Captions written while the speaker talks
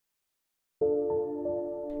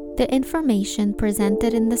The information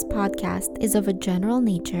presented in this podcast is of a general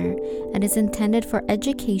nature and is intended for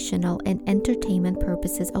educational and entertainment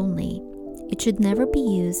purposes only. It should never be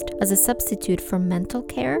used as a substitute for mental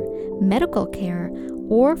care, medical care,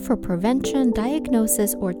 or for prevention,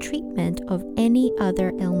 diagnosis, or treatment of any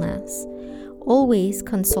other illness. Always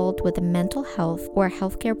consult with a mental health or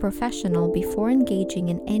healthcare professional before engaging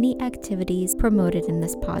in any activities promoted in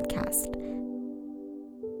this podcast.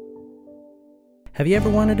 Have you ever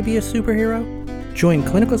wanted to be a superhero? Join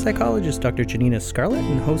clinical psychologist Dr. Janina Scarlett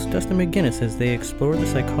and host Dustin McGinnis as they explore the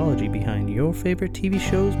psychology behind your favorite TV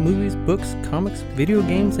shows, movies, books, comics, video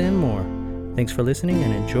games, and more. Thanks for listening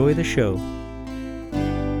and enjoy the show.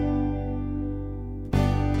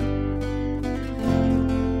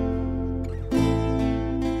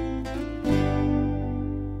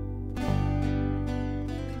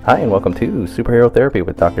 Hi, and welcome to Superhero Therapy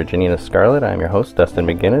with Dr. Janina Scarlett. I'm your host, Dustin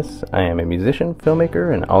McGinnis. I am a musician,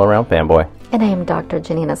 filmmaker, and all-around fanboy. And I am Dr.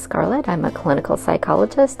 Janina Scarlett. I'm a clinical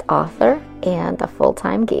psychologist, author, and a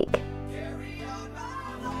full-time geek.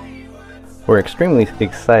 We're extremely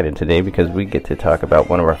excited today because we get to talk about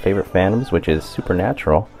one of our favorite fandoms, which is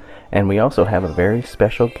Supernatural, and we also have a very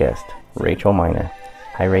special guest, Rachel Miner.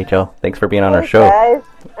 Hi, Rachel. Thanks for being on our show. Hey,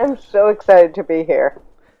 guys. I'm so excited to be here.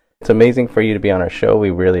 It's amazing for you to be on our show.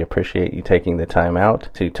 We really appreciate you taking the time out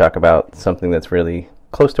to talk about something that's really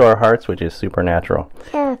close to our hearts, which is Supernatural.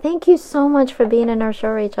 Yeah, thank you so much for being in our show,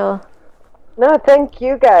 Rachel. No, thank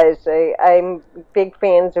you guys. I'm big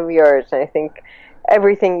fans of yours. I think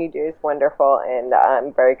everything you do is wonderful, and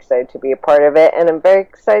I'm very excited to be a part of it, and I'm very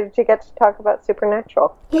excited to get to talk about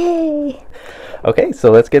Supernatural. Yay! Okay,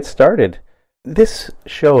 so let's get started. This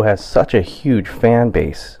show has such a huge fan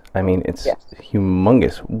base. I mean, it's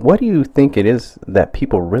humongous. What do you think it is that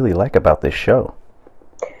people really like about this show?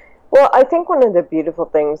 Well, I think one of the beautiful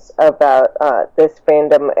things about this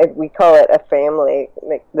fandom, we call it a family,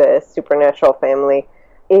 like the Supernatural family,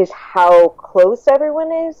 is how close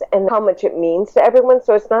everyone is and how much it means to everyone.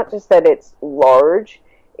 So it's not just that it's large,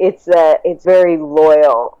 it's that it's very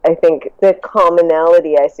loyal. I think the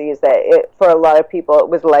commonality I see is that for a lot of people, it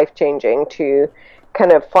was life-changing to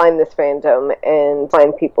kind of find this fandom and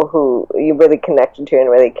find people who you really connected to and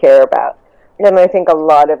really care about. And I think a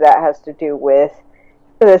lot of that has to do with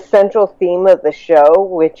the central theme of the show,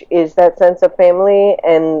 which is that sense of family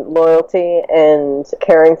and loyalty and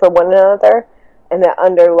caring for one another. And that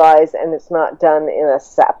underlies, and it's not done in a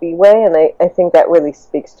sappy way. And I think that really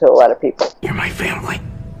speaks to a lot of people. You're my family.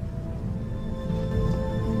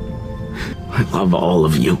 I love all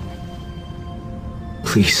of you.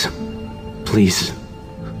 Please,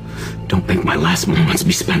 don't make my last moments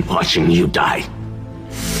be spent watching you die.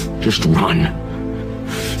 Just run.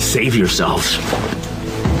 Save yourselves.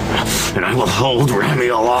 And I will hold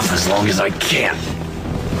Ramiel off as long as I can.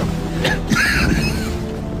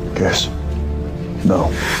 Yes.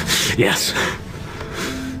 No. Yes.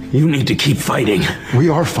 You need to keep fighting. We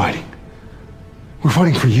are fighting. We're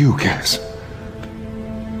fighting for you, Cass.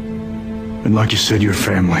 And like you said, you're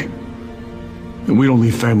family. And we don't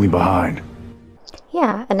leave family behind.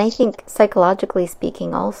 Yeah, and I think psychologically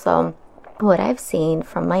speaking also, what I've seen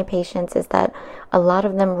from my patients is that a lot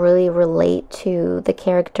of them really relate to the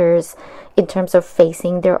characters in terms of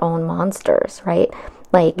facing their own monsters, right?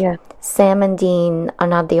 Like, Sam and Dean are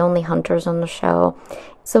not the only hunters on the show.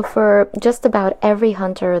 So for just about every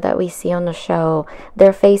hunter that we see on the show,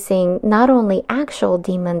 they're facing not only actual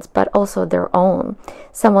demons, but also their own.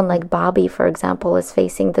 Someone like Bobby, for example, is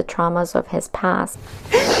facing the traumas of his past.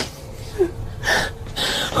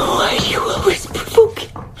 Why do you always provoke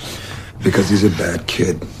him? Because he's a bad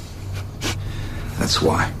kid. That's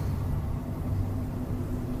why.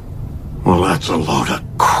 Well, that's a load of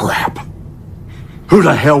crap. Who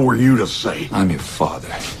the hell were you to say? I'm your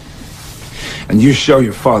father. And you show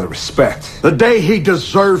your father respect. The day he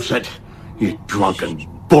deserves it, you drunken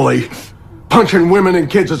bully. Punching women and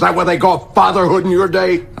kids, is that what they call fatherhood in your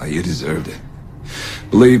day? Oh, you deserved it.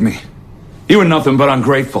 Believe me, you were nothing but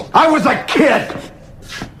ungrateful. I was a kid!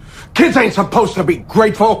 Kids ain't supposed to be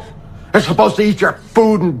grateful. They're supposed to eat your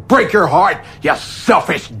food and break your heart, you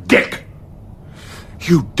selfish dick.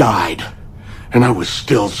 You died, and I was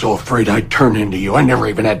still so afraid I'd turn into you. I never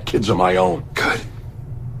even had kids of my own. Good.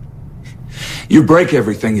 You break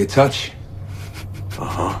everything you touch.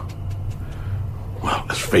 Uh-huh. Well,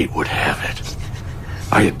 as fate would have it,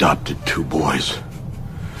 I adopted 2 boys,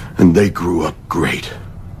 and they grew up great.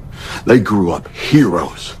 They grew up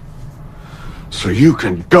heroes. So you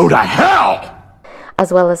can go to hell!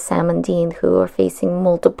 As well as Sam and Dean, who are facing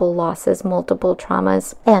multiple losses, multiple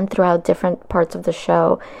traumas, and throughout different parts of the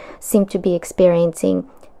show seem to be experiencing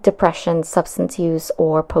depression, substance use,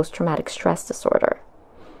 or post-traumatic stress disorder.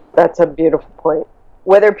 That's a beautiful point.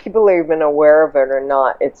 Whether people are even aware of it or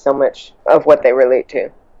not, it's so much of what they relate to.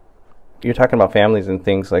 You're talking about families and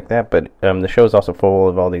things like that, but the show is also full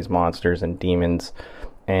of all these monsters and demons,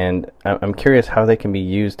 and I'm curious how they can be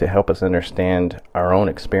used to help us understand our own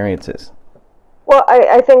experiences. Well,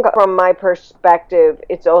 I think from my perspective,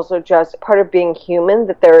 it's also just part of being human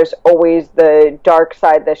that there is always the dark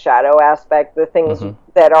side, the shadow aspect, the things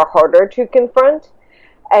that are harder to confront.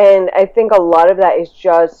 And I think a lot of that is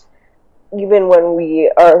just, even when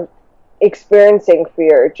we are experiencing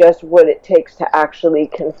fear, just what it takes to actually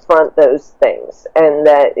confront those things. And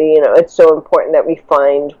that, it's so important that we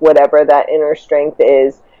find whatever that inner strength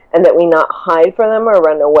is and that we not hide from them or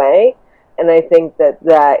run away. And I think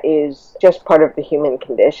that is just part of the human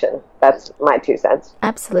condition. That's my 2 cents.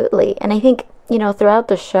 Absolutely. And I think, throughout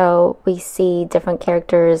the show, we see different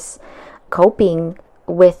characters coping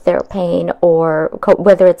with their pain, or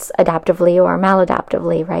whether it's adaptively or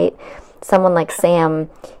maladaptively, right? Someone like Sam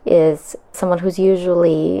is someone who's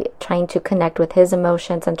usually trying to connect with his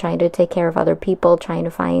emotions and trying to take care of other people, trying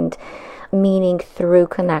to find meaning through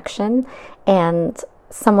connection. And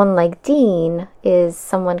someone like Dean is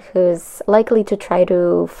someone who's likely to try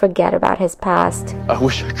to forget about his past. I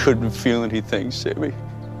wish I couldn't feel anything, Sammy.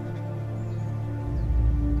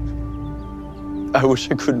 I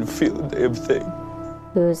wish I couldn't feel a damn thing.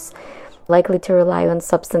 Who's likely to rely on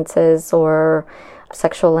substances or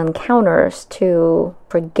sexual encounters to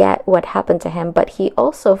forget what happened to him, but he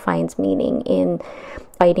also finds meaning in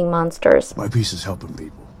fighting monsters. My piece is helping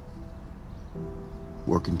people.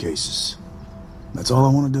 Working cases. That's all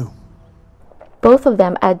I want to do. Both of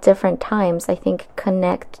them at different times, I think,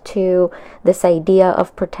 connect to this idea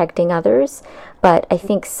of protecting others, but I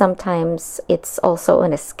think sometimes it's also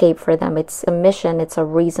an escape for them. It's a mission, it's a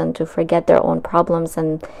reason to forget their own problems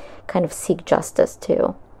and kind of seek justice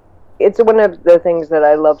too. It's one of the things that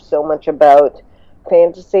I love so much about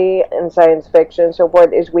fantasy and science fiction and so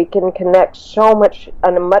forth, is we can connect so much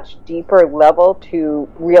on a much deeper level to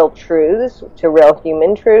real truths, to real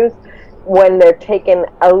human truths, when they're taken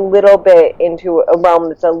a little bit into a realm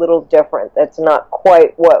that's a little different, that's not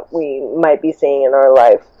quite what we might be seeing in our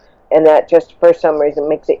life. And that just, for some reason,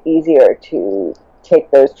 makes it easier to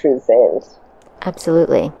take those truths in.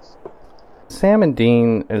 Absolutely. Sam and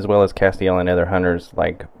Dean, as well as Castiel and other hunters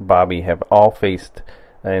like Bobby, have all faced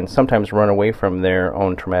and sometimes run away from their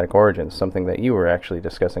own traumatic origins, something that you were actually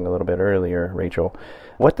discussing a little bit earlier, Rachel.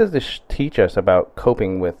 What does this teach us about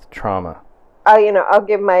coping with trauma? I'll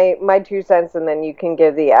give my 2 cents, and then you can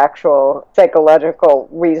give the actual psychological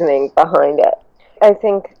reasoning behind it. I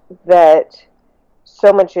think that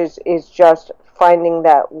so much is just finding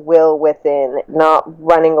that will within, not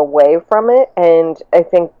running away from it. And I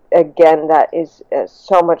think, again, that is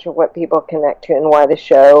so much of what people connect to and why the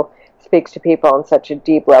show speaks to people on such a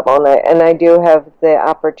deep level. And I do have the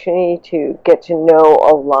opportunity to get to know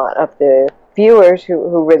a lot of the viewers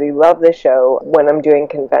who really love the show when I'm doing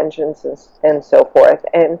conventions and so forth.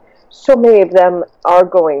 And so many of them are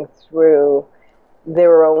going through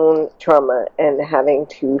their own trauma and having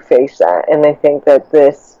to face that. And I think that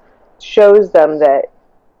this shows them that,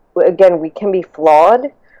 again, we can be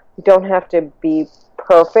flawed. We don't have to be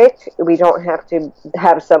perfect. We don't have to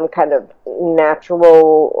have some kind of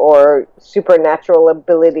natural or supernatural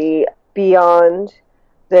ability beyond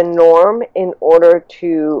the norm in order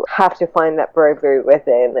to have to find that bravery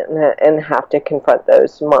within and have to confront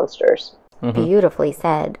those monsters. Mm-hmm. Beautifully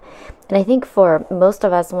said. And I think for most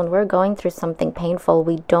of us, when we're going through something painful,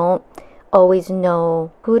 we don't always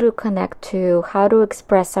know who to connect to, how to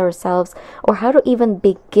express ourselves, or how to even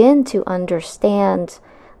begin to understand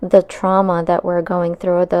the trauma that we're going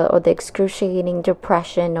through, or the excruciating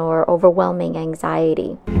depression or overwhelming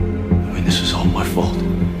anxiety. I mean, this is all my fault.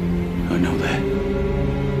 I know that.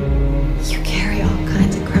 You carry all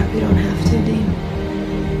kinds of crap you don't have to, Dean.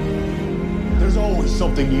 There's always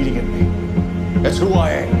something eating at me. That's who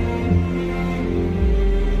I am.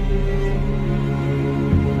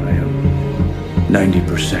 I am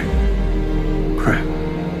 90% crap.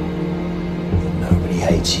 Nobody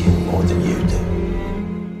hates you more than you do.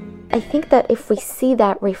 I think that if we see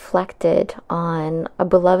that reflected on a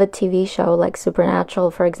beloved TV show like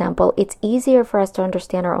Supernatural, for example, it's easier for us to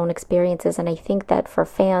understand our own experiences. And I think that for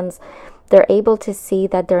fans, they're able to see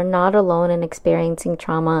that they're not alone in experiencing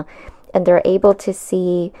trauma, and they're able to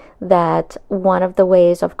see that one of the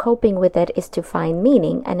ways of coping with it is to find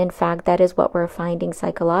meaning. And in fact, that is what we're finding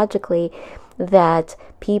psychologically, that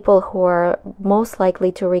people who are most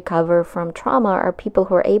likely to recover from trauma are people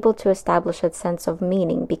who are able to establish a sense of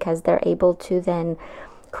meaning, because they're able to then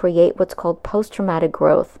create what's called post-traumatic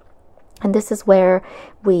growth. And this is where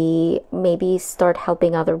we maybe start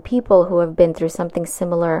helping other people who have been through something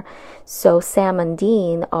similar. So Sam and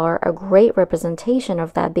Dean are a great representation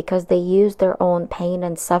of that, because they use their own pain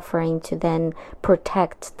and suffering to then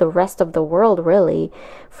protect the rest of the world, really,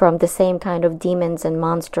 from the same kind of demons and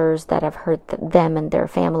monsters that have hurt them and their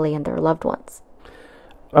family and their loved ones.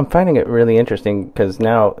 I'm finding it really interesting, because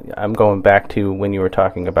now I'm going back to when you were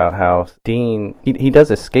talking about how Dean, he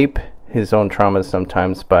does escape his own traumas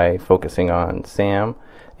sometimes by focusing on Sam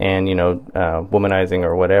and, womanizing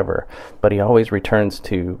or whatever. But he always returns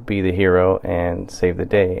to be the hero and save the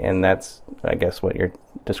day. And that's, I guess, what you're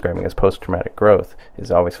describing as post-traumatic growth,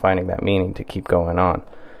 is always finding that meaning to keep going on.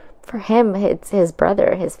 For him, it's his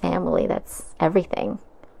brother, his family. That's everything.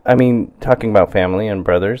 I mean, talking about family and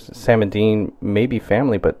brothers, Sam and Dean may be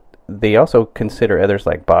family, but they also consider others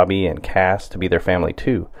like Bobby and Cass to be their family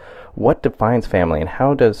too. What defines family, and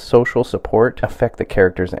how does social support affect the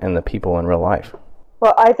characters and the people in real life?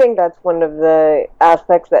 Well, I think that's one of the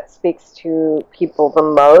aspects that speaks to people the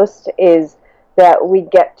most, is that we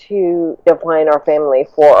get to define our family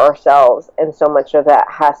for ourselves, and so much of that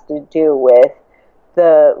has to do with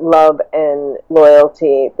the love and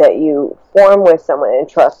loyalty that you form with someone, and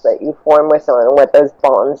trust that you form with someone, and what those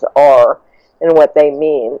bonds are and what they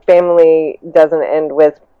mean. Family doesn't end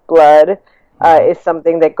with blood. Is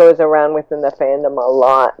something that goes around within the fandom a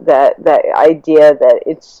lot, that idea that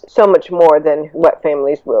it's so much more than what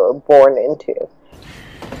families were born into.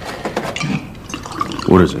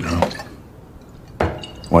 What is it, huh?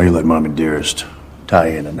 Why you let Mom and Dearest tie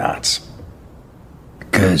you in the knots?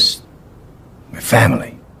 Because we're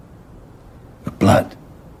family. We're blood.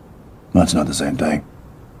 That's not the same thing.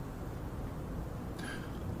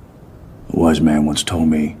 A wise man once told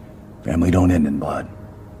me, family don't end in blood.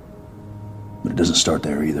 But it doesn't start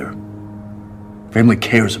there either. Family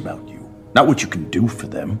cares about you, not what you can do for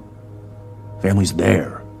them. Family's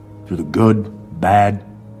there, through the good, bad,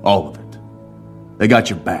 all of it. They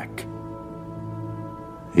got your back,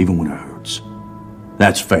 even when it hurts.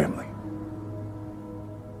 That's family.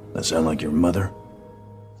 That sound like your mother?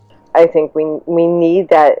 I think we need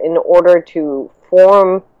that in order to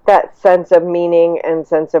form that sense of meaning and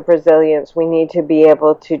sense of resilience. We need to be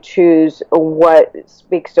able to choose what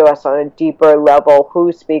speaks to us on a deeper level,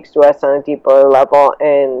 who speaks to us on a deeper level,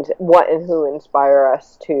 and what and who inspire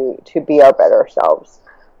us to be our better selves,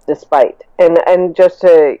 despite. And just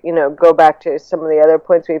to, go back to some of the other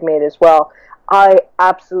points we've made as well, I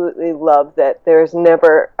absolutely love that there's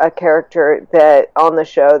never a character that on the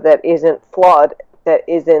show that isn't flawed, that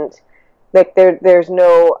isn't, like, there's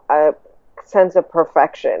no sense of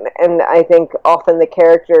perfection. And I think often the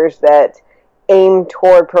characters that aim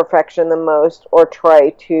toward perfection the most, or try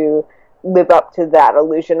to live up to that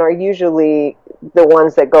illusion, are usually the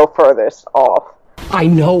ones that go furthest off. I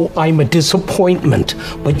know I'm a disappointment,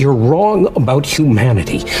 but you're wrong about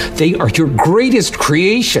humanity. They are your greatest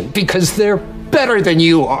creation because they're better than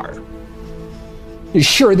you are.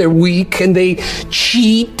 Sure, they're weak, and they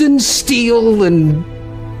cheat and steal and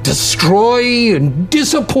destroy and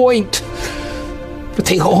disappoint, but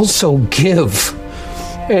they also give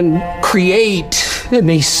and create, and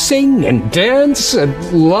they sing and dance and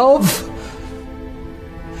love,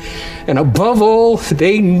 and above all,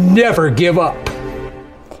 they never give up.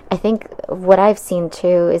 I think what I've seen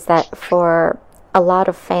too is that for a lot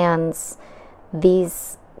of fans,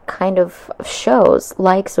 these kind of shows,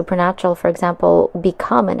 like Supernatural, for example,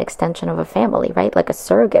 become an extension of a family, right? Like a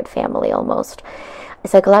surrogate family almost.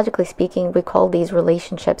 Psychologically speaking, we call these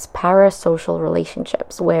relationships parasocial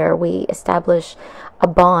relationships, where we establish a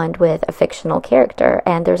bond with a fictional character.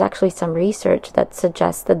 And there's actually some research that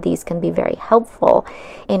suggests that these can be very helpful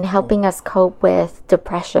in helping us cope with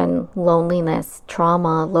depression, loneliness,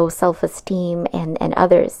 trauma, low self-esteem, and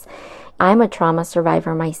others. I'm a trauma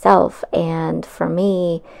survivor myself, and for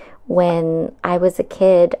me, when I was a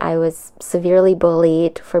kid, I was severely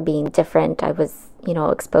bullied for being different. I was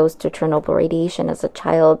exposed to Chernobyl radiation as a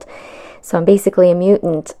child. So I'm basically a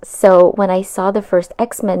mutant. So when I saw the first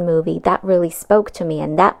X-Men movie, that really spoke to me,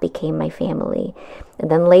 and that became my family. And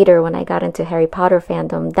then later, when I got into Harry Potter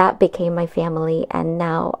fandom, that became my family. And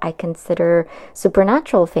now I consider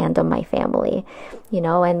Supernatural fandom my family.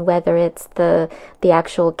 And whether it's the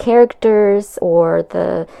actual characters or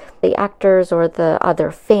the actors or the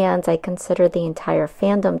other fans, I consider the entire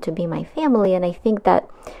fandom to be my family. And I think that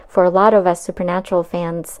for a lot of us Supernatural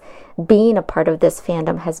fans, being a part of this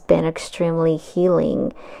fandom has been extremely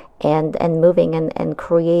healing and moving and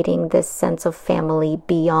creating this sense of family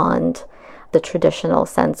beyond the traditional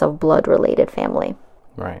sense of blood-related family.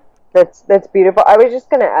 Right. That's beautiful. I was just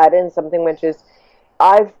going to add in something, which is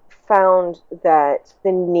I've found that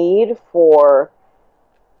the need for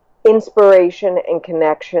inspiration and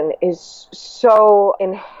connection is so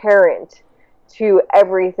inherent to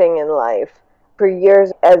everything in life. For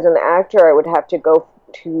years as an actor, I would have to go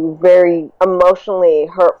to very emotionally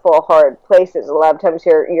hurtful, hard places. A lot of times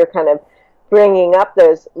you're kind of bringing up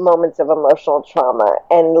those moments of emotional trauma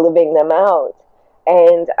and living them out.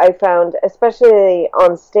 And I found, especially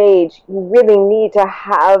on stage, you really need to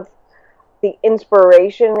have the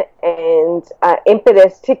inspiration and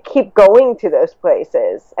impetus to keep going to those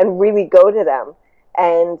places and really go to them.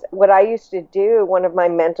 And what I used to do, one of my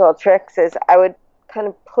mental tricks, is I would kind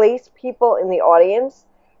of place people in the audience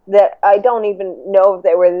that I don't even know if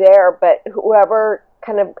they were there, but whoever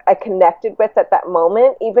kind of I connected with at that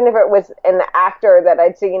moment, even if it was an actor that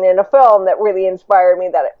I'd seen in a film that really inspired me,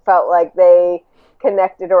 that it felt like they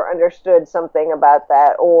connected or understood something about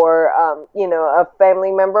that, or a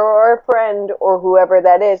family member or a friend or whoever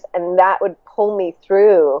that is, and that would pull me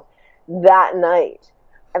through that night.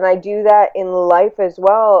 And I do that in life as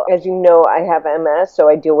well. As you know, I have MS, so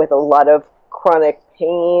I deal with a lot of chronic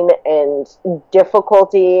pain and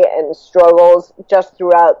difficulty and struggles just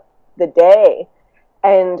throughout the day.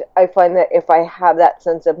 And I find that if I have that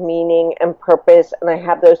sense of meaning and purpose, and I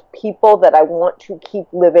have those people that I want to keep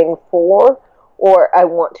living for, or I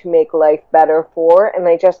want to make life better for, and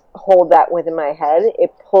I just hold that within my head,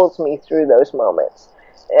 it pulls me through those moments.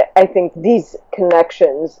 I think these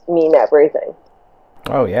connections mean everything.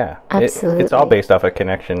 Oh, yeah. Absolutely. It's all based off of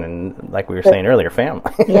connection and, like we were saying earlier, family.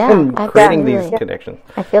 Yeah, and creating absolutely. these connections.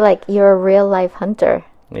 I feel like you're a real-life hunter.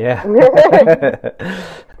 Yeah.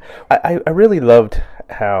 I really loved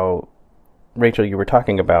how, Rachel, you were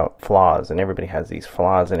talking about flaws, and everybody has these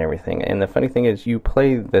flaws and everything. And the funny thing is, you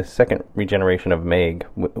play the second regeneration of Meg,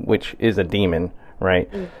 which is a demon,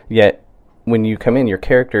 right? Mm. Yet, when you come in, your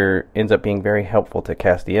character ends up being very helpful to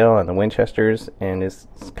Castiel and the Winchesters, and is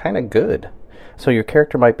kind of good. So your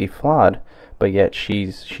character might be flawed, but yet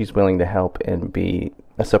she's willing to help and be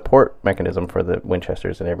a support mechanism for the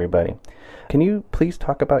Winchesters and everybody. Can you please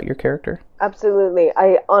talk about your character? Absolutely.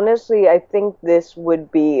 I think this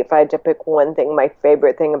would be, if I had to pick one thing, my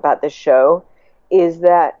favorite thing about the show is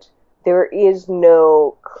that there is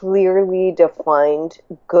no clearly defined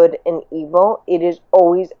good and evil. It is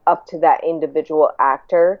always up to that individual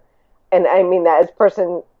actor. And I mean that as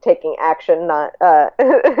person taking action, not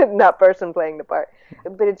not person playing the part.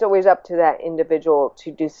 But it's always up to that individual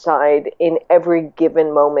to decide in every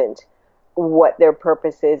given moment what their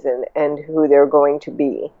purpose is and who they're going to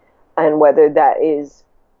be, and whether that is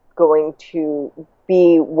going to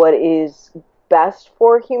be what is best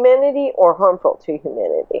for humanity or harmful to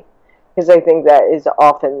humanity. Because I think that is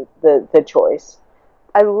often the choice.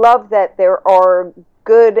 I love that there are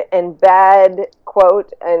good and bad,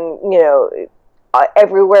 quote, and,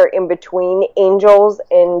 everywhere in between, angels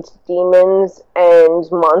and demons and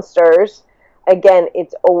monsters. Again,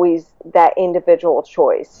 it's always that individual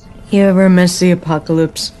choice. You ever miss the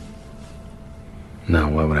apocalypse? No,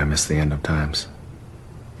 why would I miss the end of times?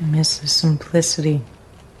 I miss the simplicity.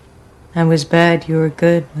 I was bad, you were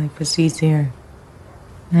good, life was easier.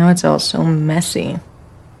 Now it's all so messy.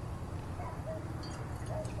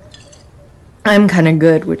 I'm kind of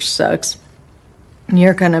good, which sucks.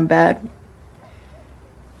 You're kind of bad,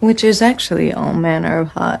 which is actually all manner of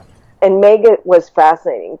hot. And Meg was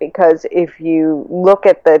fascinating because if you look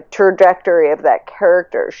at the trajectory of that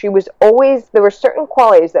character, she was always, there were certain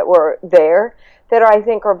qualities that were there that I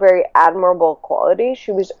think are very admirable qualities.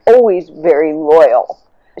 She was always very loyal.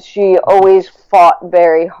 She always fought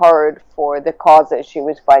very hard for the causes she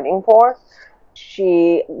was fighting for.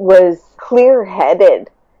 She was clear-headed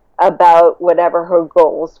about whatever her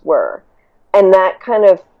goals were. And that kind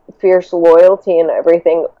of fierce loyalty and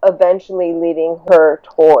everything eventually leading her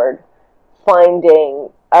toward finding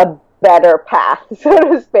a better path, so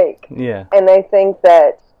to speak. Yeah. And I think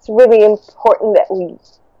that it's really important that we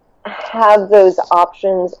have those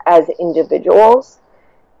options as individuals,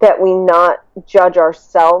 that we not judge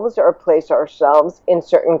ourselves or place ourselves in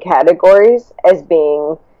certain categories as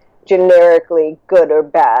being generically good or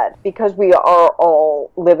bad, because we are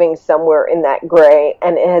all living somewhere in that gray,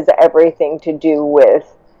 and it has everything to do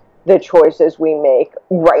with the choices we make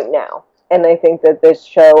right now. And I think that this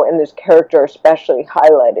show and this character especially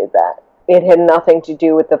highlighted that. It had nothing to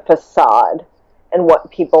do with the facade and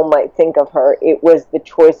what people might think of her. It was the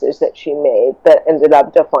choices that she made that ended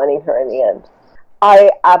up defining her in the end.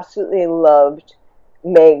 I absolutely loved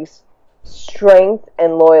Meg's strength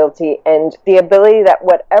and loyalty, and the ability that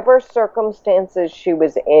whatever circumstances she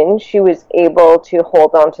was in, she was able to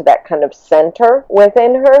hold on to that kind of center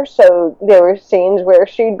within her. So there were scenes where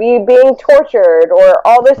she'd be being tortured, or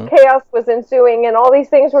all this chaos was ensuing, and all these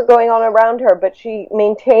things were going on around her, but she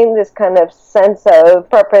maintained this kind of sense of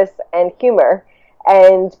purpose and humor,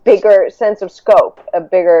 and bigger sense of scope, a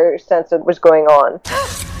bigger sense of what was going on.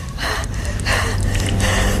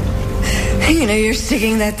 You know, you're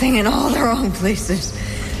sticking that thing in all the wrong places.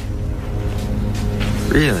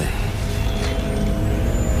 Really?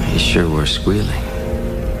 You sure were squealing.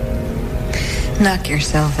 Knock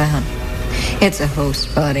yourself out. It's a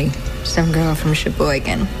host body. Some girl from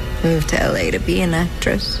Sheboygan moved to LA to be an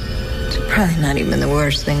actress. It's probably not even the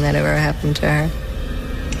worst thing that ever happened to her.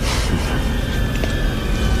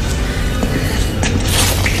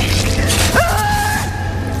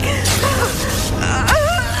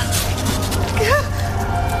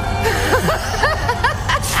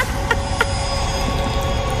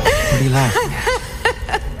 What are you laughing at?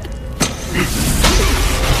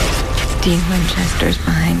 Dean Winchester's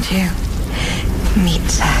behind you. Meet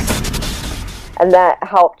Zach. And that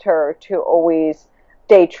helped her to always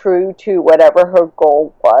stay true to whatever her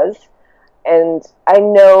goal was. And I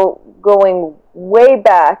know going way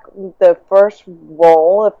back, the first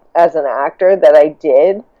role as an actor that I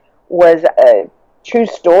did was a true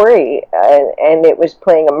story, and it was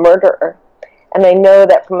playing a murderer. And I know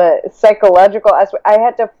that from a psychological aspect, I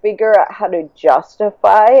had to figure out how to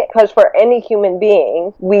justify, because for any human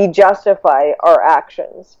being, we justify our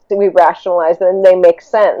actions. We rationalize them and they make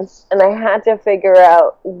sense. And I had to figure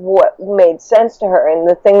out what made sense to her. And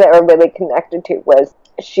the thing that I really connected to was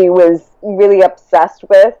she was really obsessed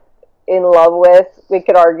with, in love with, we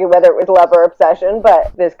could argue whether it was love or obsession,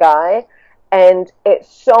 but this guy. And it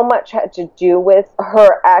so much had to do with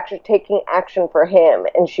her actually taking action for him.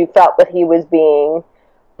 And she felt that he was being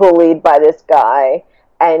bullied by this guy,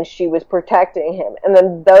 and she was protecting him. And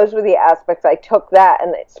then those were the aspects I took that,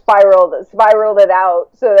 and it spiraled it out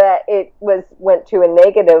so that it went to a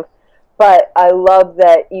negative. But I love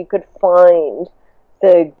that you could find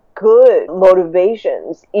the good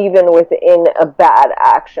motivations even within a bad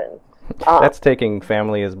action. That's taking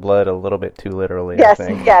family is blood a little bit too literally, yes, I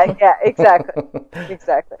think. Yeah, exactly.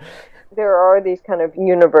 Exactly. There are these kind of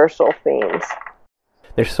universal themes.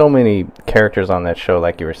 There's so many characters on that show,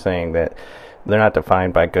 like you were saying, that they're not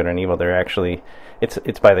defined by good and evil. They're actually,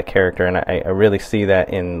 it's by the character, and I really see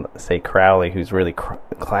that in, say, Crowley, who's really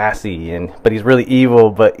classy, but he's really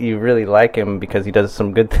evil, but you really like him because he does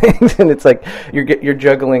some good things, and it's like you're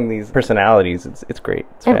juggling these personalities. It's great.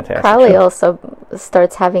 It's fantastic. Crowley also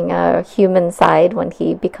starts having a human side when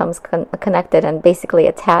he becomes connected and basically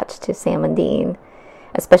attached to Sam and Dean,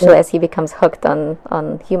 especially as he becomes hooked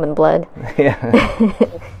on human blood. Yeah.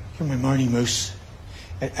 You're my Marnie Moose,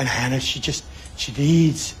 and Hannah, she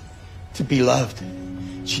needs to be loved.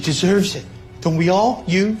 She deserves it. Don't we all?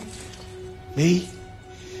 You, me,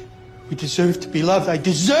 we deserve to be loved. I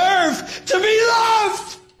deserve to be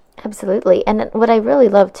loved! Absolutely. And what I really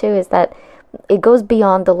love too is that it goes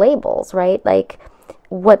beyond the labels, right? Like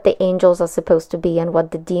what the angels are supposed to be and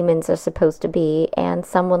what the demons are supposed to be. And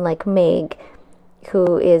someone like Meg,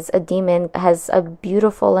 who is a demon, has a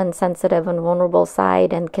beautiful and sensitive and vulnerable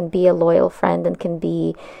side and can be a loyal friend and can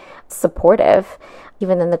be supportive.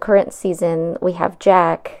 Even in the current season, we have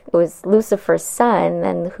Jack, who is Lucifer's son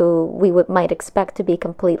and who we might expect to be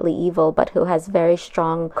completely evil, but who has very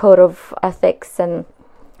strong code of ethics and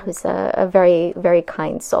who's a very, very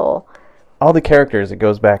kind soul. All the characters, it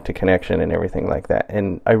goes back to connection and everything like that.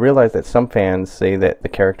 And I realize that some fans say that the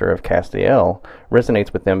character of Castiel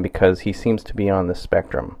resonates with them because he seems to be on the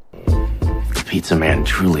spectrum. The pizza man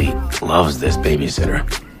truly loves this babysitter.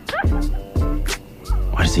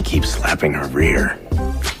 Why does he keep slapping her rear?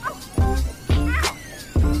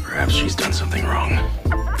 Perhaps she's done something wrong.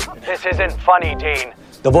 This isn't funny, Dean.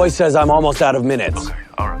 The voice says I'm almost out of minutes. Okay,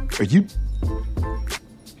 all right. Are you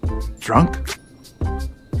drunk?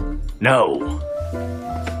 No.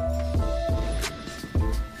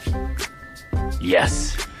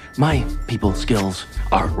 Yes. My people skills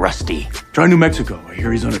are rusty. Try New Mexico. I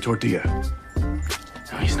hear he's on a tortilla.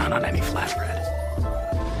 No, he's not on any flatbread.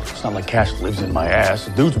 It's not like Cash lives in my ass.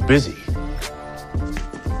 The dude's busy.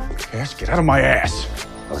 Cash, get out of my ass.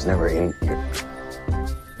 I was never in here.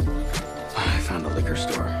 I found a liquor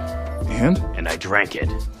store. And? And I drank it.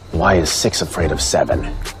 Why is 6 afraid of 7?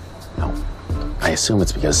 No. I assume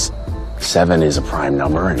it's because 7 is a prime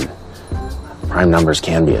number, and prime numbers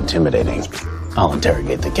can be intimidating. I'll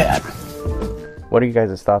interrogate the cat. What are you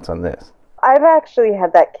guys' thoughts on this? I've actually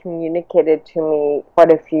had that communicated to me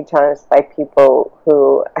quite a few times by people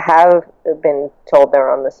who have been told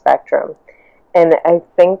they're on the spectrum. And I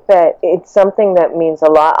think that it's something that means a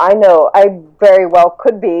lot. I know I very well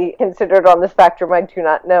could be considered on the spectrum. I do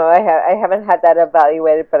not know. I haven't had that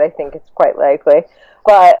evaluated, but I think it's quite likely.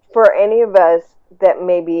 But for any of us that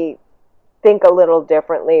maybe think a little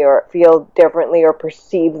differently or feel differently or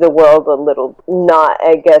perceive the world a little not,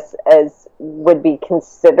 I guess, as would be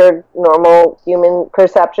considered normal human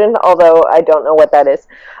perception, although I don't know what that is.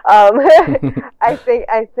 I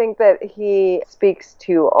think that he speaks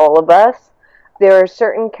to all of us. There are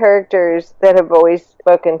certain characters that have always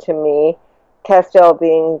spoken to me, Castiel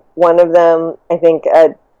being one of them. I think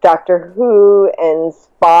Doctor Who and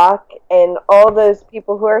Spock and all those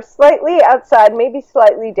people who are slightly outside, maybe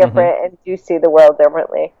slightly different, and do see the world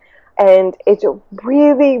differently. And it's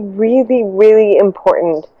really, really, really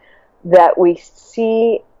important that we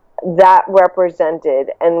see that represented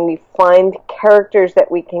and we find characters that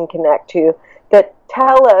we can connect to that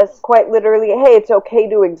tell us quite literally, hey, it's okay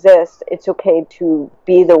to exist. It's okay to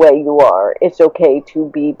be the way you are. It's okay to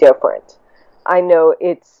be different. I know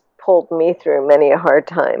it's pulled me through many a hard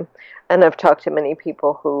time, and I've talked to many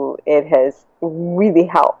people who it has really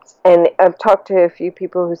helped. And I've talked to a few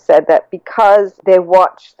people who said that because they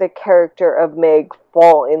watched the character of Meg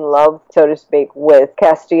fall in love, so to speak, with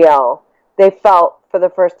Castiel, they felt for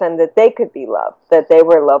the first time that they could be loved, that they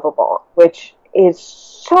were lovable, which is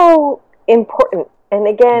so important. And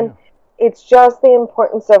again, it's just the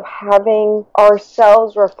importance of having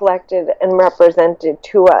ourselves reflected and represented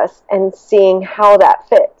to us and seeing how that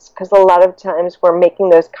fits. Because a lot of times we're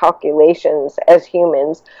making those calculations as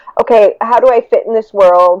humans. Okay, how do I fit in this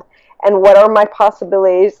world? And what are my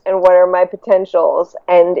possibilities and what are my potentials?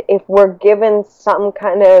 And if we're given some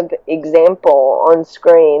kind of example on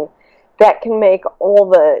screen, that can make all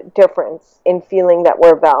the difference in feeling that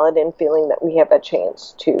we're valid and feeling that we have a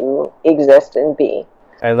chance to exist and be.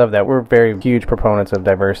 I love that. We're very huge proponents of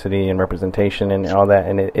diversity and representation and all that,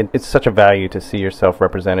 and it's such a value to see yourself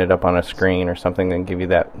represented up on a screen or something and give you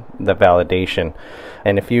that validation.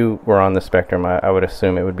 And if you were on the spectrum, I would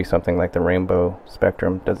assume it would be something like the rainbow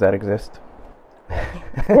spectrum. Does that exist?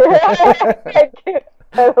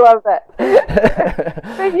 I love that.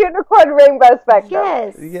 The unicorn rainbow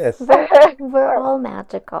spectrum. Yes. We're all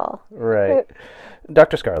magical. Right.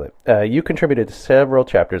 Dr. Scarlett, you contributed to several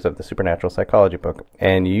chapters of the Supernatural Psychology book,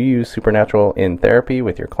 and you use Supernatural in therapy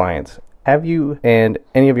with your clients. Have you and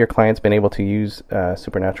any of your clients been able to use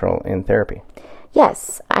Supernatural in therapy?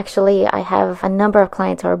 Yes, actually, I have a number of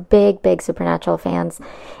clients who are big Supernatural fans,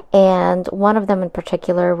 and one of them in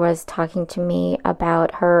particular was talking to me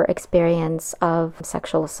about her experience of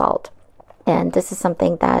sexual assault. And this is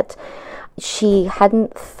something that she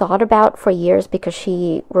hadn't thought about for years because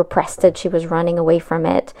she repressed it. She was running away from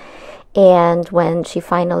it. And when she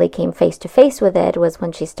finally came face to face with it was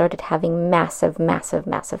when she started having massive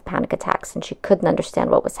panic attacks, and she couldn't understand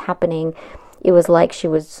what was happening. It was like she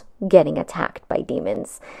was getting attacked by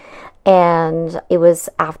demons. And it was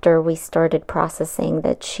after we started processing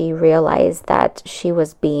that she realized that she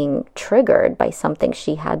was being triggered by something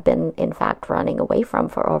she had been, in fact, running away from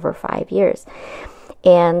for over 5 years.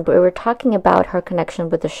 And we were talking about her connection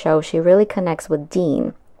with the show. She really connects with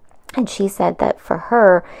Dean. And she said that for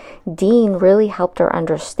her, Dean really helped her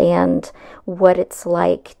understand what it's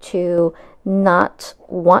like to not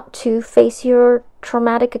want to face your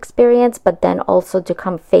traumatic experience, but then also to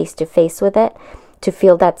come face to face with it, to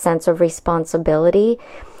feel that sense of responsibility,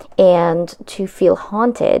 and to feel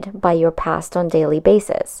haunted by your past on a daily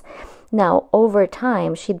basis. Now, over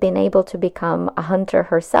time, she'd been able to become a hunter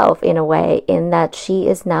herself in a way, in that she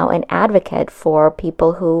is now an advocate for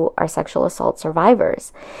people who are sexual assault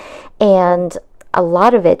survivors. And a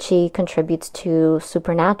lot of it she contributes to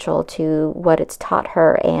Supernatural, to what it's taught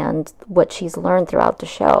her and what she's learned throughout the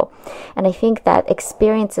show. And I think that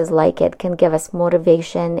experiences like it can give us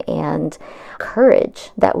motivation and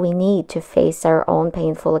courage that we need to face our own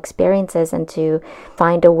painful experiences and to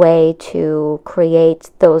find a way to create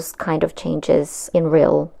those kind of changes in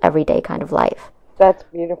real, everyday kind of life. That's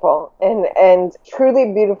beautiful, and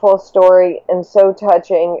truly beautiful story, and so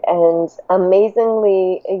touching, and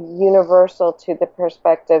amazingly universal to the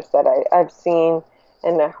perspectives that I've seen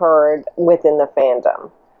and heard within the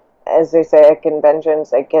fandom. As they say at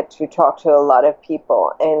conventions, I get to talk to a lot of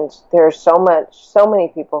people, and there's so many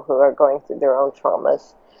people who are going through their own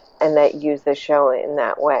traumas, and that use the show in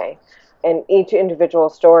that way. And each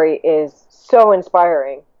individual story is so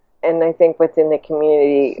inspiring, and I think within the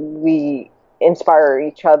community, we inspire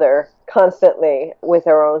each other constantly with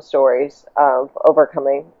our own stories of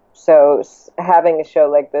overcoming So having a show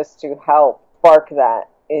like this to help spark that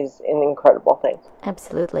is an incredible thing.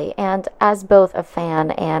 Absolutely. And as both a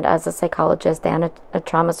fan and as a psychologist and a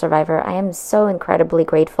trauma survivor, I am so incredibly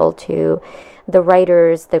grateful to the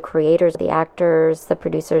writers, the creators, the actors, the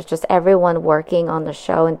producers, just everyone working on the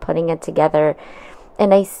show and putting it together.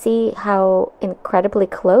 And I see how incredibly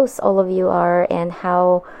close all of you are and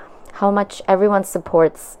how much everyone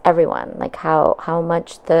supports everyone, like how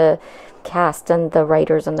much the cast and the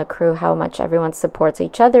writers and the crew, how much everyone supports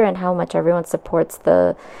each other and how much everyone supports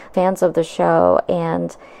the fans of the show.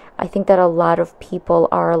 And I think that a lot of people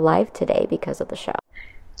are alive today because of the show.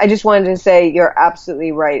 I just wanted to say you're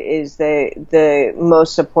absolutely right, is the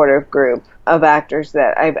most supportive group of actors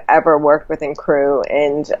that I've ever worked with in crew,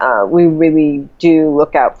 and we really do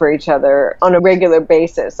look out for each other on a regular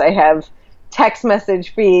basis. I have text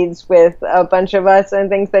message feeds with a bunch of us and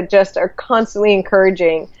things that just are constantly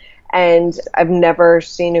encouraging. And I've never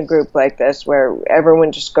seen a group like this where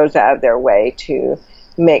everyone just goes out of their way to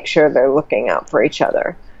make sure they're looking out for each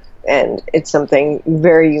other. And it's something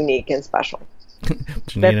very unique and special.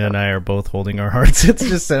 Janina and I are both holding our hearts. It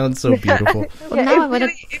just sounds so beautiful. Well, now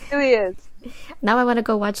it really is. Now I want to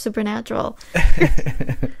go watch Supernatural.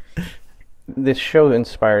 This show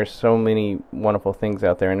inspires so many wonderful things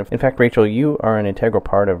out there. And in fact, Rachel, you are an integral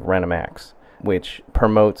part of Random Acts, which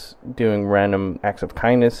promotes doing random acts of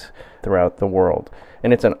kindness throughout the world.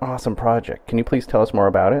 And it's an awesome project. Can you please tell us more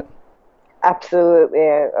about it? Absolutely.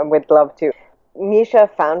 I would love to. Misha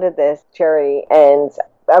founded this charity, and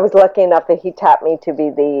I was lucky enough that he tapped me to be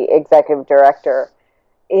the executive director.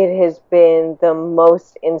 It has been the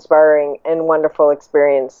most inspiring and wonderful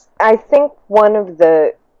experience. I think one of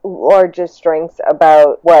the largest strengths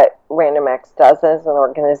about what Random Acts does as an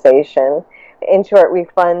organization, in short, we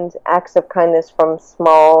fund acts of kindness from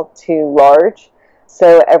small to large.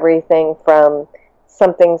 So everything from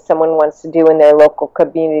something someone wants to do in their local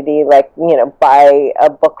community, like, buy a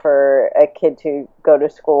book for a kid to go to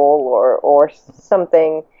school, or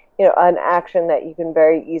something, an action that you can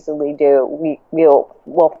very easily do.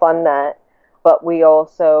 We'll fund that. But we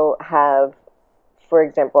also have, for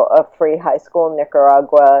example, a free high school in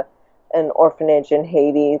Nicaragua, an orphanage in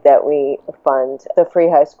Haiti that we fund. The free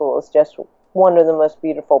high school is just one of the most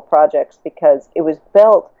beautiful projects because it was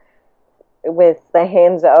built with the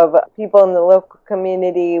hands of people in the local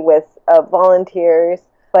community, with volunteers,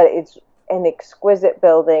 but it's an exquisite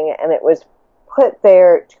building, and it was put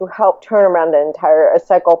there to help turn around a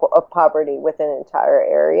cycle of poverty within an entire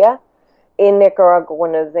area. In Nicaragua,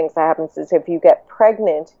 one of the things that happens is if you get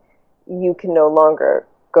pregnant, you can no longer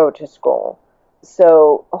go to school.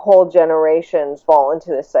 So whole generations fall into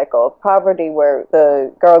this cycle of poverty where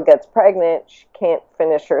the girl gets pregnant, she can't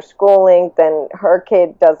finish her schooling, then her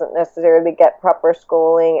kid doesn't necessarily get proper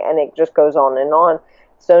schooling, and it just goes on and on.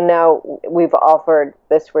 So now we've offered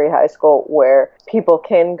this free high school where people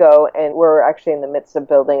can go, and we're actually in the midst of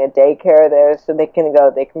building a daycare there, so they can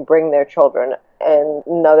go, they can bring their children. And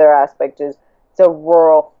another aspect is it's a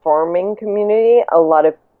rural farming community. A lot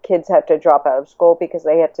of kids have to drop out of school because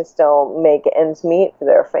they have to still make ends meet for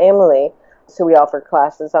their family. So we offer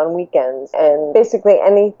classes on weekends and basically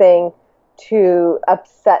anything to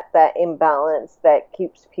upset that imbalance that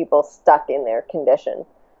keeps people stuck in their condition.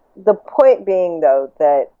 The point being, though,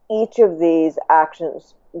 that each of these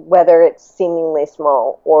actions, whether it's seemingly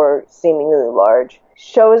small or seemingly large,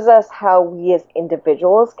 shows us how we as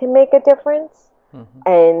individuals can make a difference. Mm-hmm.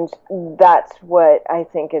 And that's what I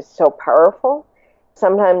think is so powerful.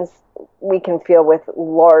 Sometimes we can feel with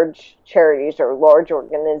large charities or large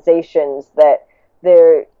organizations that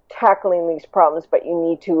they're tackling these problems, but you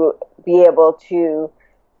need to be able to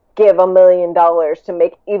give $1 million to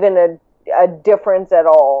make even a difference at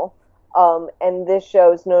all. And this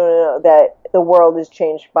shows no, that the world is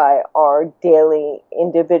changed by our daily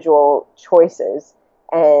individual choices,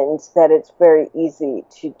 and that it's very easy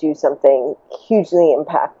to do something hugely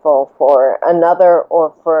impactful for another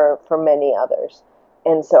or for many others.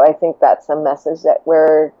 And so I think that's a message that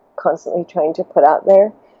we're constantly trying to put out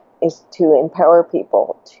there, is to empower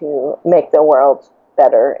people to make the world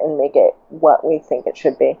better and make it what we think it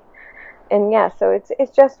should be. And yeah, so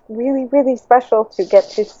it's just really, really special to get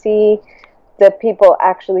to see the people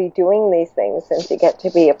actually doing these things and to get to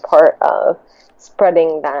be a part of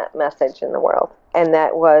spreading that message in the world. And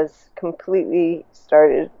that was completely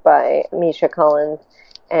started by Misha Collins.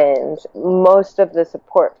 And most of the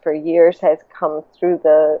support for years has come through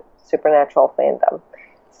the Supernatural fandom.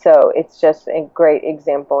 So it's just a great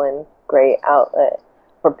example and great outlet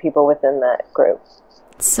for people within that group.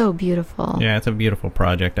 So beautiful. Yeah, it's a beautiful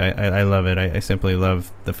project. I love it. I simply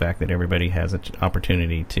love the fact that everybody has an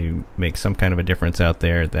opportunity to make some kind of a difference out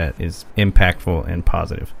there that is impactful and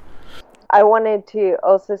positive. I wanted to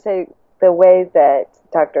also say the way that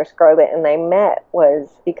Dr. Scarlett and I met was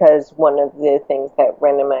because one of the things that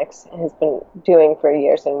RandomX has been doing for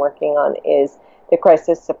years and working on is the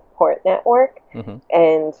Crisis Support Network. Mm-hmm.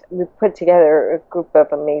 And we put together a group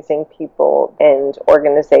of amazing people and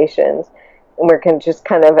organizations. And we're just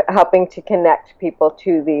kind of helping to connect people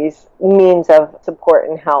to these means of support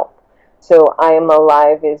and help. So I Am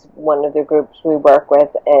Alive is one of the groups we work with,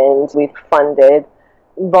 and we've funded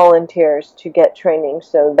volunteers to get training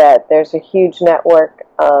so that there's a huge network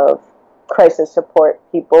of crisis support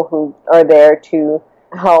people who are there to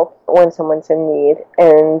help when someone's in need.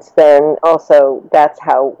 And then also that's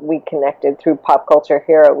how we connected through Pop Culture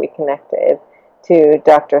Hero. We connected to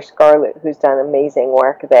Dr. Scarlett, who's done amazing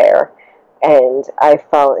work there. And I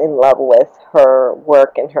fell in love with her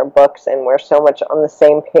work and her books, and we're so much on the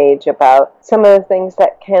same page about some of the things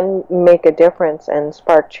that can make a difference and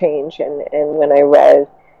spark change. And when I read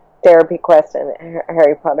Therapy Quest and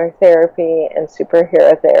Harry Potter Therapy and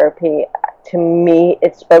Superhero Therapy, to me,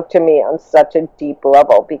 it spoke to me on such a deep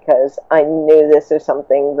level because I knew this is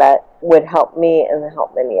something that would help me and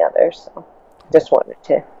help many others. So just wanted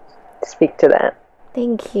to speak to that.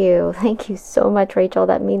 Thank you. Thank you so much, Rachel.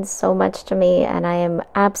 That means so much to me, and I am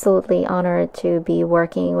absolutely honored to be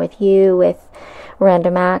working with you, with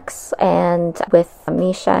RandomX, and with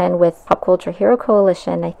Misha, and with Pop Culture Hero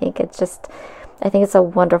Coalition. I think it's a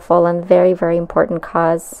wonderful and very, very important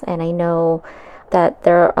cause, and I know that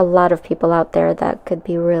there are a lot of people out there that could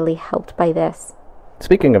be really helped by this.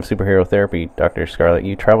 Speaking of superhero therapy, Dr. Scarlett,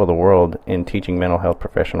 you travel the world in teaching mental health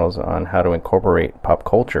professionals on how to incorporate pop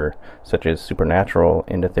culture, such as Supernatural,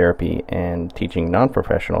 into therapy, and teaching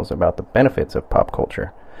non-professionals about the benefits of pop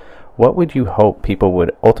culture. What would you hope people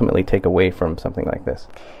would ultimately take away from something like this?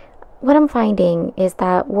 What I'm finding is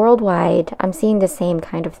that worldwide, I'm seeing the same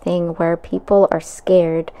kind of thing where people are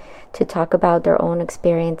scared to talk about their own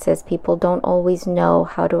experiences. People don't always know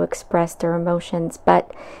how to express their emotions,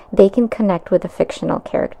 but they can connect with a fictional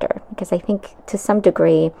character, because I think to some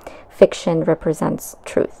degree, fiction represents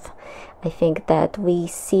truth. I think that we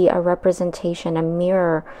see a representation, a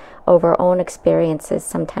mirror of our own experiences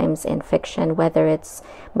sometimes in fiction, whether it's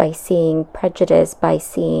by seeing prejudice, by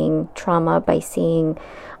seeing trauma, by seeing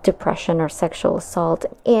depression or sexual assault.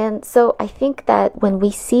 And so I think that when we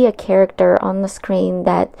see a character on the screen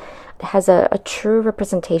that has a true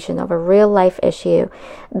representation of a real life issue,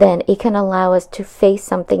 then it can allow us to face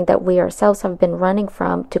something that we ourselves have been running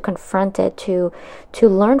from, to confront it, to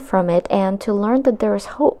learn from it, and to learn that there is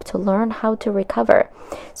hope, to learn how to recover.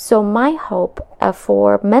 So my hope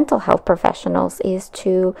for mental health professionals is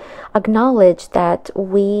to acknowledge that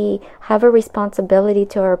we have a responsibility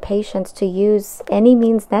to our patients to use any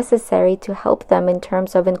means necessary to help them in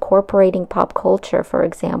terms of incorporating pop culture, for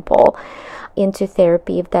example, into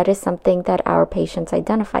therapy if that is something that our patients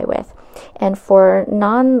identify with. And for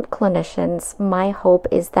non-clinicians, my hope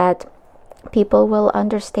is that people will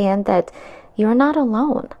understand that you're not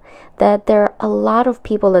alone, that there are a lot of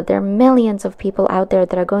people, that there are millions of people out there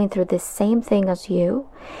that are going through this same thing as you,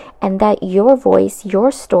 and that your voice,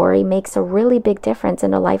 your story makes a really big difference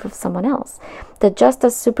in the life of someone else. That just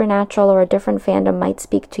as Supernatural or a different fandom might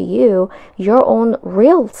speak to you, your own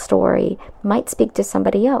real story might speak to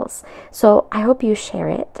somebody else. So I hope you share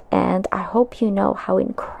it, and I hope you know how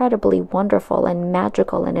incredibly wonderful and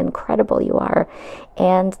magical and incredible you are.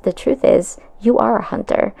 And the truth is, you are a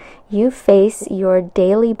hunter. You face your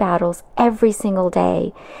daily battles every single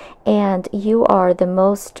day, and you are the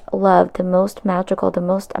most loved, the most magical, the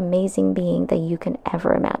most amazing being that you can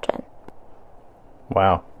ever imagine.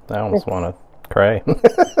 Wow, I almost want to cry.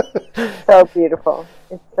 So beautiful.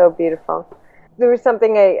 It's so beautiful. There was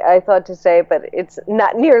something I thought to say, but it's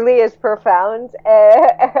not nearly as profound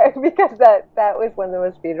because that was one of the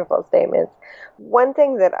most beautiful statements. One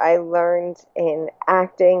thing that I learned in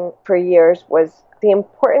acting for years was the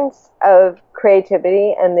importance of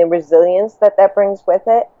creativity and the resilience that brings with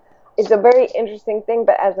it. It's a very interesting thing,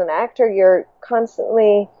 but as an actor, you're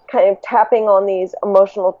constantly kind of tapping on these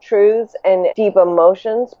emotional truths and deep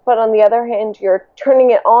emotions, but on the other hand, you're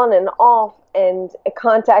turning it on and off and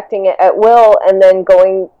contacting it at will and then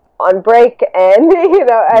going on break, and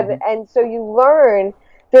and so you learn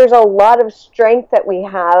there's a lot of strength that we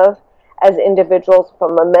have as individuals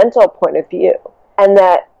from a mental point of view, and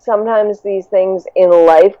that sometimes these things in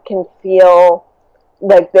life can feel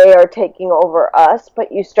like they are taking over us,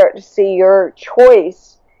 but you start to see your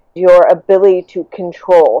choice your ability to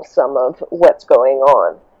control some of what's going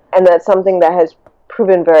on. And that's something that has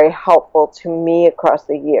proven very helpful to me across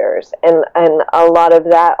the years. And a lot of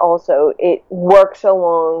that also, it works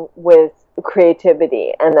along with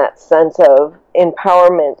creativity and that sense of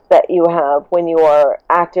empowerment that you have when you are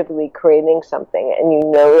actively creating something and you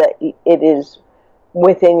know that it is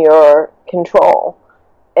within your control.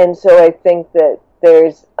 And so I think that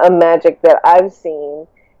there's a magic that I've seen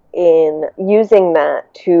in using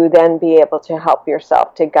that to then be able to help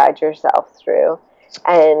yourself, to guide yourself through.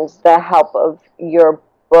 And the help of your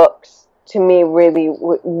books, to me, really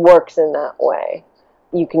works in that way.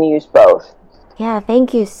 You can use both. Yeah,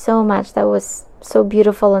 thank you so much. That was so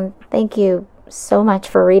beautiful, and thank you so much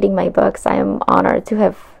for reading my books. I am honored to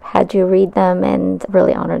have had you read them and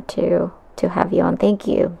really honored to have you on. Thank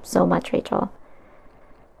you so much, Rachel.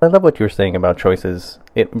 I love what you were saying about choices.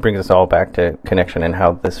 It brings us all back to connection and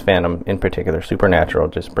how this fandom, in particular Supernatural,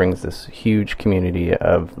 just brings this huge community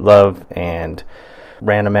of love and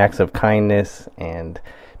random acts of kindness and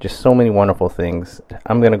just so many wonderful things.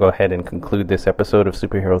 I'm going to go ahead and conclude this episode of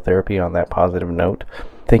Superhero Therapy on that positive note.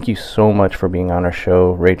 Thank you so much for being on our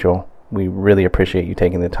show, Rachel. We really appreciate you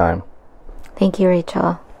taking the time. Thank you,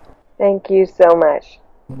 Rachel. Thank you so much.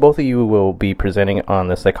 Both of you will be presenting on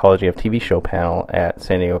the Psychology of TV Show panel at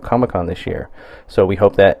San Diego Comic-Con this year. So we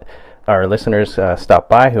hope that our listeners stop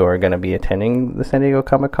by who are going to be attending the San Diego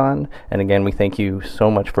Comic-Con. And again, we thank you so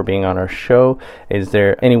much for being on our show. Is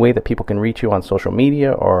there any way that people can reach you on social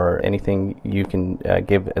media or anything you can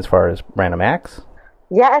give as far as random acts?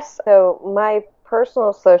 Yes. So my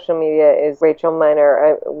personal social media is Rachel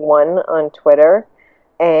Miner 1 on Twitter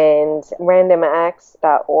and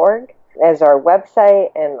randomacts.org as our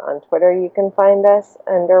website, and on Twitter you can find us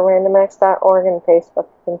under randomacts.org, and Facebook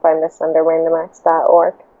you can find us under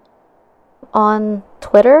randomacts.org. On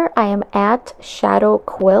Twitter, I am at Shadow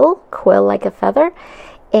Quill, quill like a feather,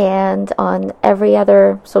 and on every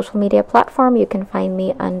other social media platform you can find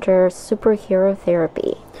me under Superhero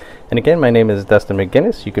Therapy. And again, my name is Dustin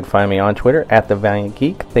McGinnis. You can find me on Twitter at The Valiant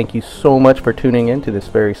Geek. Thank you so much for tuning in to this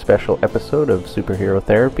very special episode of Superhero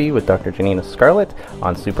Therapy with Dr. Janina Scarlett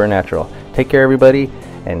on Supernatural. Take care, everybody,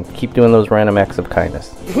 and keep doing those random acts of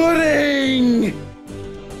kindness. Pudding!